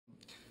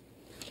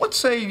Let's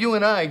say you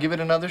and I give it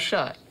another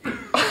shot.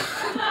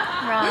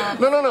 Rob.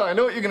 No, I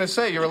know what you're gonna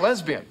say. You're a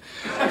lesbian.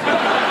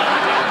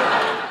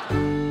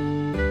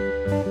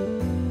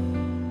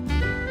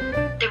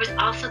 There was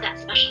also that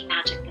special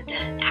magic that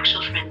the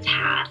actual friends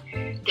had.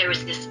 There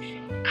was this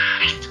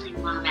crystalline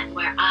moment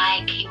where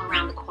I came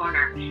around the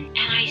corner and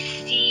I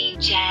see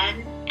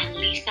Jen and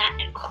Lisa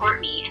and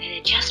Courtney, and it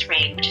had just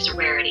rained, which is a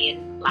rarity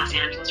in Los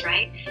Angeles,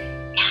 right?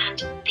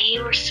 And they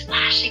were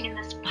splashing in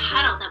this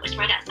puddle that was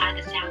right outside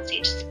the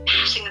soundstage,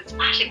 splashing and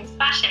splashing and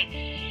splashing.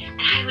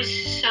 And I was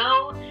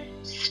so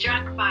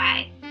struck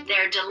by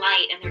their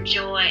delight and their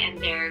joy and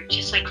their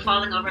just like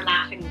falling over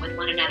laughing with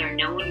one another.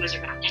 No one was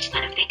around. I just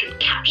thought if they could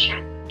capture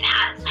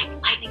that, it's like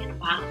lightning in a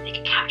bottle, if they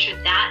could capture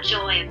that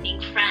joy of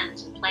being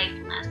friends and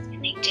playfulness,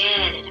 and they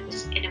did, and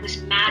it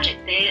was magic.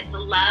 The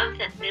love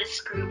that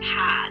this group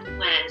had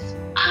was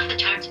off the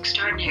charts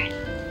extraordinary.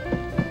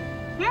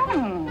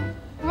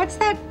 What's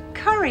that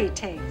curry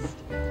taste?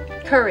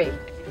 Curry.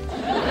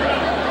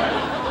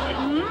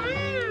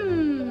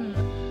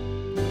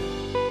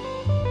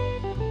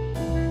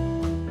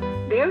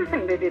 The other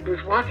thing they did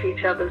was watch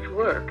each other's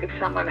work. If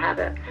someone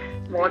had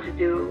more to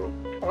do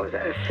or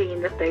a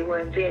scene that they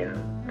weren't in,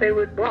 they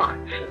would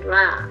watch and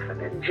laugh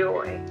and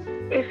enjoy.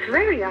 It's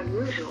very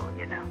unusual,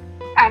 you know.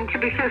 And to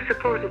be so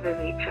supportive of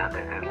each other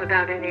and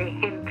without any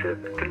hint of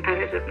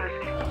competitiveness.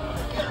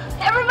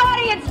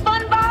 Everybody, it's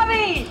Fun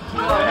Bobby!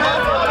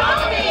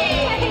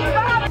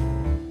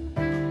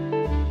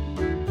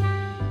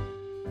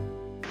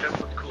 That's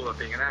what's cool about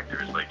being an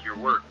actor, is like your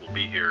work will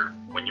be here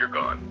when you're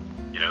gone.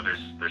 You know,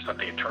 there's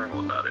something eternal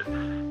about it,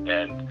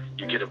 and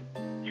you get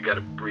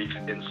a brief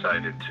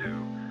insight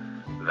into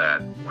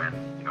that when,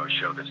 you know, a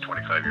show that's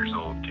 25 years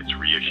old gets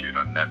reissued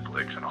on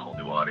Netflix and a whole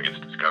new audience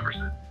discovers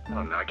it. I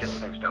don't know, I guess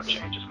things don't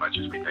change as much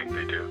as we think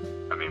they do.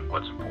 I mean,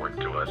 what's important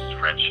to us is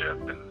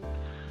friendship and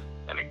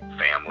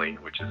family,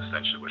 which is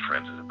essentially what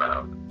Friends is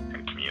about,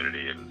 and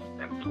community and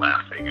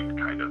laughing and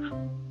kind of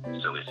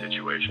silly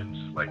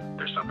situations. Like,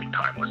 there's something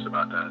timeless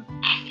about that.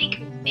 I think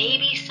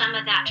maybe some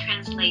of that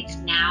translates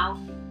now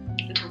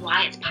into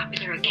why it's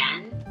popular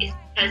again, is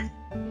because,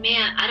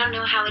 man, I don't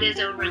know how it is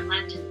over in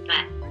London,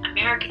 but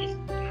America is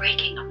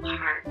breaking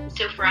apart.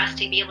 So for us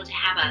to be able to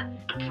have a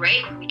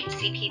break where we can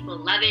see people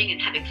loving and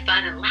having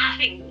fun and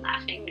laughing,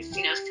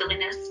 you know,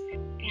 silliness,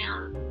 you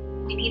know,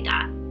 we need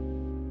that.